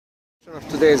Of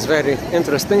today is very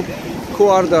interesting. Who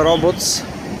are the robots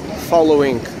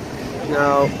following?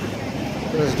 Now,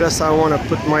 it's just I want to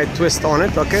put my twist on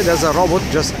it. Okay, there's a robot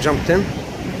just jumped in.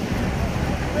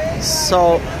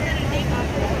 So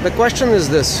the question is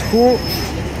this: who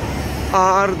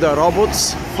are the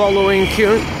robots following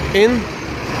here in?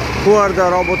 Who are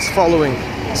the robots following?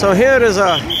 So here is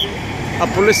a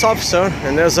police officer,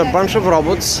 and there's a bunch of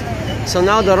robots. So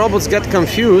now the robots get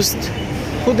confused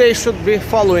who they should be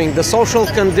following, the social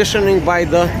conditioning by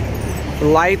the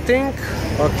lighting,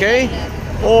 okay,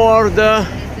 or the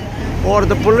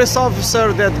police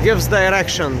officer that gives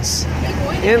directions.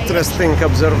 Interesting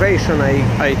observation,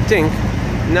 I think.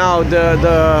 Now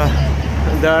the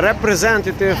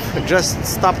representative just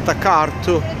stopped the car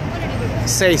to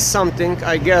say something.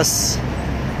 I guess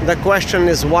the question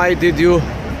is, why did you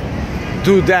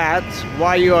do that?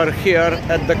 Why you are here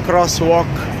at the crosswalk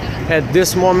at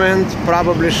this moment?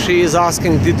 Probably she is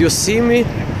asking, did you see me?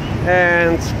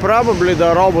 And probably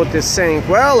the robot is saying,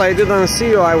 well, I didn't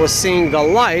see you, I was seeing the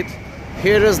light.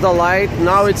 Here is the light,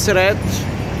 now it's red.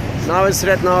 Now it's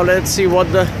red. Now let's see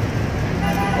what the...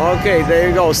 Okay, there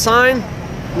you go, sign.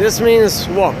 This means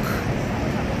walk.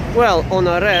 Well, on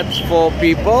a red for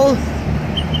people,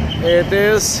 it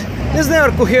is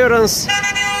there coherence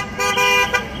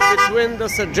between the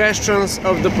suggestions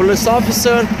of the police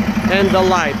officer and the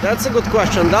light? That's a good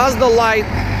question. Does the light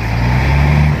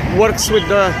works with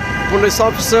the police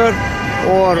officer,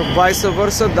 or vice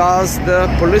versa? Does the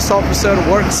police officer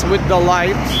works with the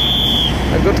light?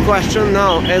 A good question.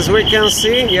 Now, as we can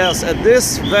see, yes, at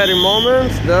this very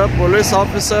moment the police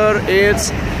officer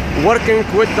is working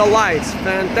with the lights.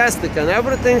 Fantastic, and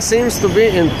everything seems to be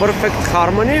in perfect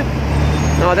harmony.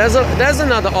 Now there's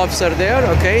another officer there,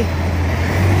 okay.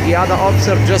 The other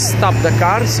officer just stopped the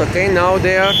cars, okay. Now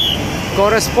they are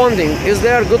corresponding. Is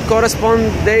there good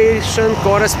correspondence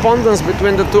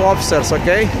between the two officers?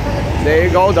 Okay, there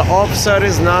you go. The officer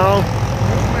is now,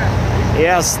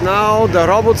 yes, now the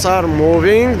robots are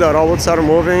moving. The robots are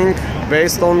moving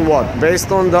based on what?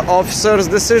 Based on the officer's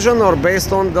decision or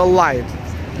based on the light?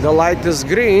 The light is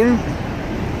green.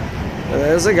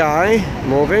 There's a guy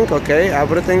moving, okay.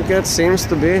 Everything, it seems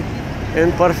to be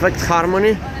in perfect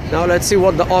harmony. Now let's see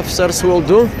what the officers will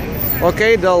do.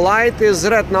 Okay, the light is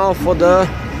red now for the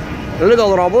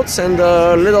little robots, and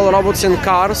the little robots in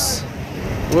cars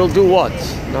will do what?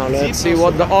 Now let's see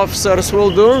what the officers will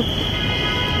do.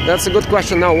 That's a good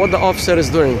question. Now, what the officer is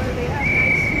doing?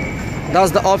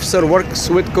 Does the officer works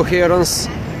with coherence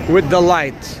with the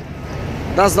light?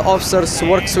 Does the officers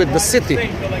works with the city?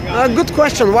 A good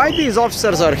question. Why these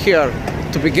officers are here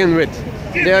to begin with?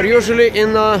 They are usually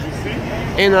in a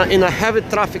heavy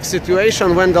traffic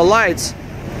situation when the lights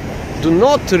do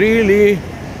not really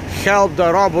help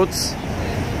the robots.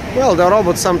 Well, the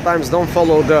robots sometimes don't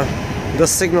follow the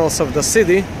signals of the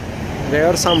city. There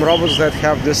are some robots that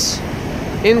have this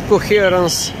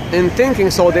incoherence in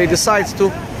thinking, so they decide to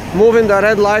move in the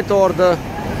red light or the...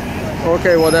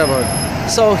 okay, whatever.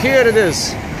 So here it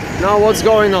is. Now what's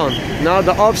going on? Now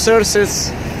the officers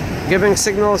is giving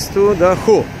signals to the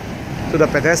who? To the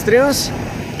pedestrians.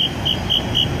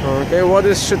 Okay, what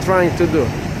is she trying to do?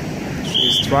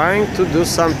 She's trying to do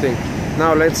something.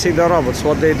 Now let's see the robots,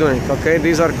 what they're doing. Okay,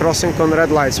 these are crossing on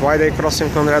red lights. Why are they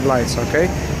crossing on red lights? Okay,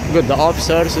 good. The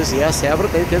officers is, yes,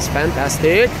 everything is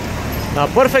fantastic.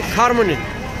 Perfect harmony.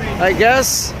 I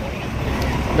guess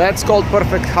that's called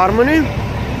perfect harmony.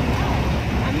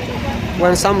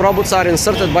 When some robots are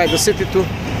inserted by the city to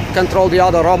control the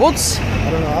other robots.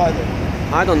 I don't know either.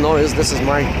 I don't know if this is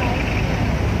my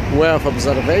way of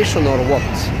observation or what.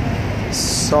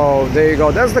 So there you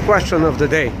go. That's the question of the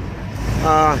day.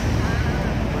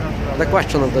 The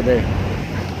question of the day: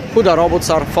 who the robots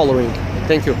are following.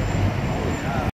 Thank you.